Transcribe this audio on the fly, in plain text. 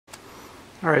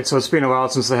Alright, so it's been a while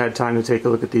since I had time to take a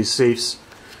look at these safes.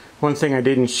 One thing I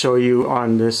didn't show you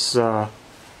on this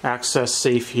access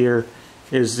safe here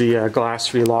is the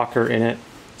glass relocker in it.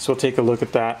 So we'll take a look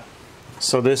at that.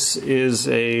 So this is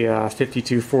a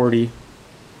 5240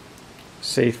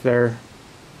 safe there.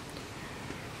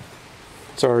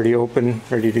 It's already open,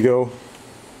 ready to go.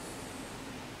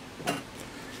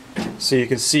 So you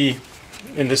can see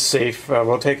in this safe,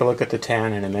 we'll take a look at the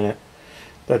Tann in a minute,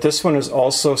 that this one is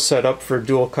also set up for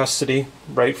dual custody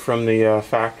right from the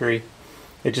factory.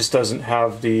 It just doesn't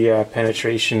have the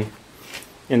penetration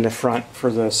in the front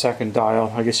for the second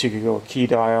dial. I guess you could go a key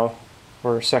dial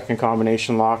or a second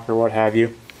combination lock or what have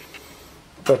you.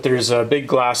 But there's a big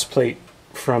glass plate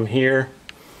from here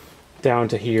down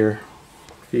to here,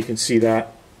 if you can see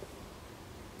that.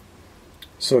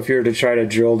 So if you were to try to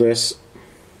drill this,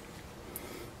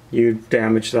 you'd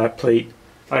damage that plate.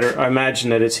 I imagine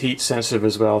that it's heat sensitive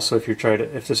as well, so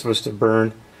if this was to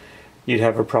burn, you'd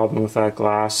have a problem with that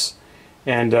glass.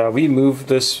 And we moved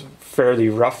this fairly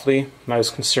roughly. I was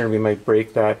concerned we might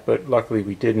break that, but luckily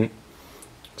we didn't.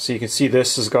 So you can see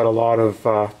this has got a lot of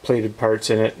plated parts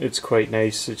in it. It's quite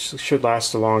nice. It should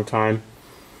last a long time.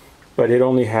 But it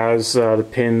only has the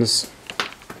pins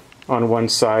on one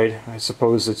side. I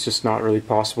suppose it's just not really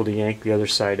possible to yank the other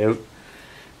side out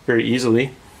very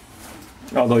easily.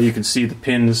 Although you can see the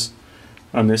pins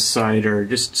on this side are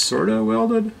just sort of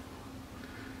welded,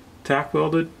 tack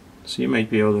welded, so you might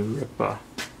be able to rip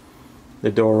the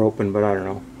door open, but I don't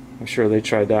know. I'm sure they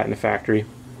tried that in the factory.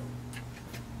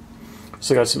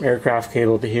 So got some aircraft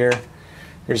cable to here.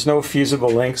 There's no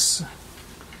fusible links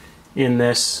in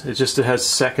this. It has a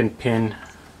second pin.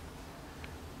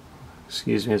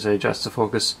 Excuse me as I adjust the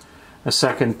focus. A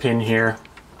second pin here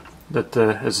that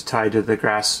is tied to the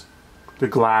glass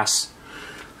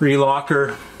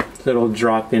relocker that'll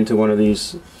drop into one of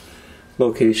these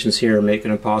locations here,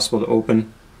 making it possible to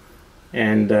open.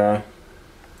 And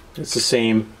it's the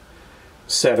same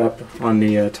setup on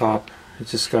the top. It's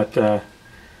just got the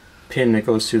pin that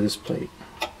goes through this plate.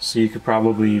 So you could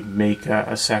probably make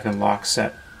a second lock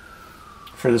set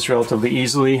for this relatively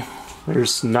easily.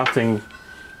 There's nothing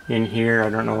in here.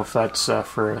 I don't know if that's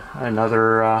for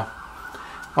another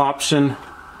option.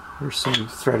 There's some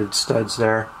threaded studs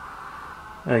there.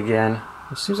 Again,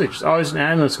 it seems like there's always an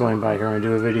ambulance going by here when I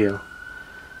do a video.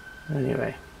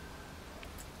 Anyway,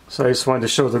 so I just wanted to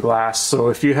show the glass. So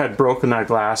if you had broken that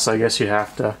glass, I guess you'd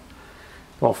have to,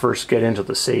 well, first get into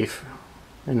the safe,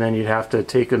 and then you'd have to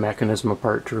take the mechanism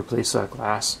apart to replace that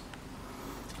glass.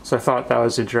 So I thought that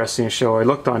was interesting to show. I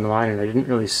looked online and I didn't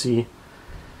really see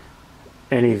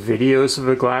any videos of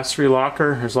a glass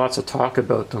relocker. There's lots of talk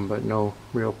about them, but no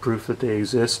real proof that they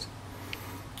exist.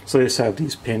 So they just have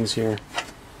these pins here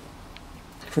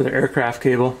for the aircraft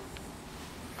cable.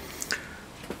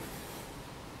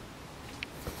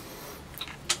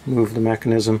 Move the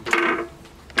mechanism.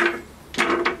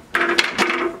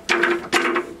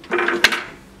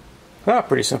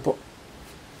 Pretty simple.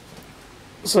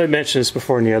 So I mentioned this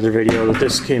before in the other video that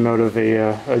this came out of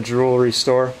a jewelry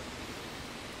store.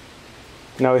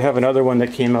 Now we have another one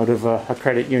that came out of a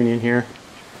credit union here.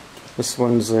 This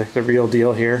one's the real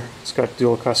deal here. It's got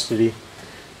dual custody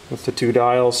with the two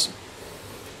dials.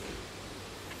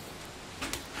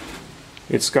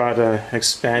 It's got an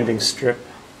expanding strip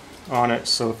on it,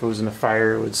 so if it was in a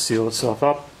fire it would seal itself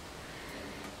up.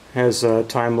 Has a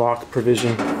time lock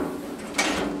provision.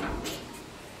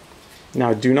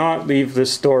 Now do not leave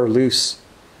this door loose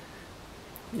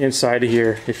inside of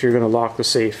here if you're going to lock the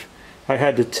safe. I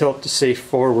had to tilt the safe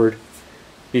forward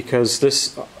because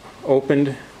this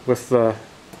opened with the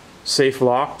safe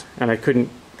locked and I couldn't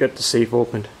get the safe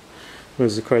opened. It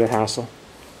was quite a hassle.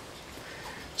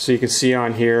 So you can see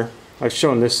on here, I've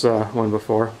shown this one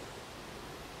before.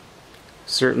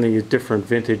 Certainly a different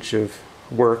vintage of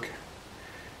work,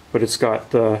 but it's got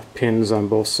the pins on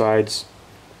both sides.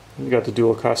 You've got the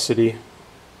dual custody.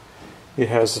 It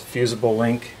has a fusible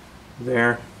link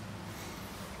there.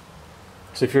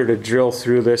 So if you were to drill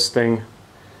through this thing,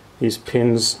 these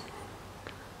pins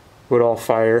would all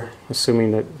fire,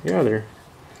 assuming that, yeah, they're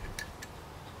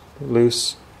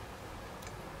loose.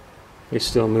 They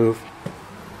still move.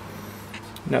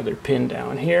 Another pin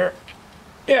down here.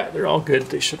 Yeah, they're all good.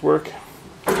 They should work.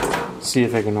 Let's see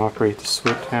if I can operate the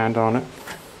swift hand on it.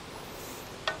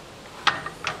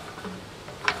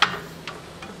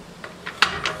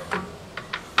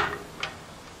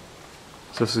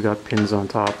 So this has got pins on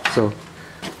top. So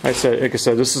like I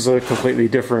said, this is a completely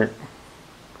different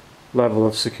level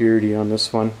of security on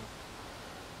this one.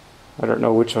 I don't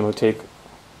know which one would take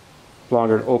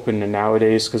longer to open than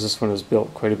nowadays, because this one was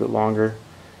built quite a bit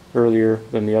earlier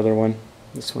than the other one.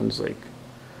 This one's like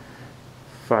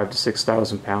 5,000 to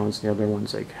 6,000 pounds. The other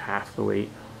one's like half the weight.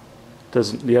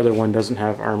 The other one doesn't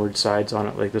have armored sides on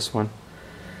it like this one.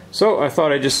 So I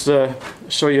thought I'd just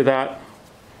show you that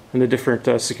and the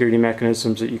different security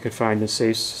mechanisms that you can find in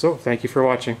safes. So thank you for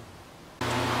watching.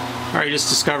 Alright, just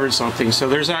discovered something. So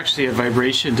there's actually a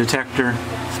vibration detector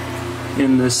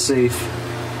in this safe.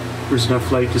 There's enough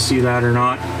light to see that or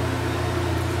not.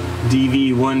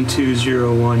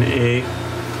 DV1201A.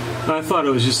 I thought it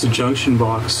was just a junction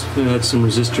box. It had some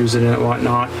resistors in it and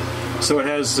whatnot. So it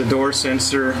has the door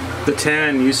sensor. The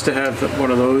Tann used to have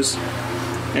one of those,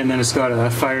 and then it's got a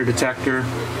fire detector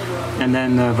and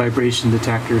then a vibration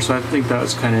detector. So I think that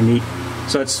was kind of neat.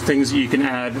 So it's things that you can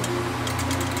add.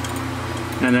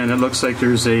 And then it looks like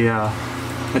there's a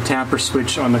tamper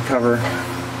switch on the cover.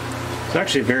 It's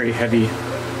actually a very heavy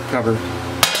cover.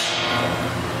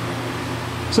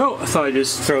 So I thought I'd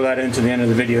just throw that into the end of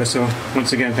the video. So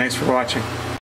once again, thanks for watching.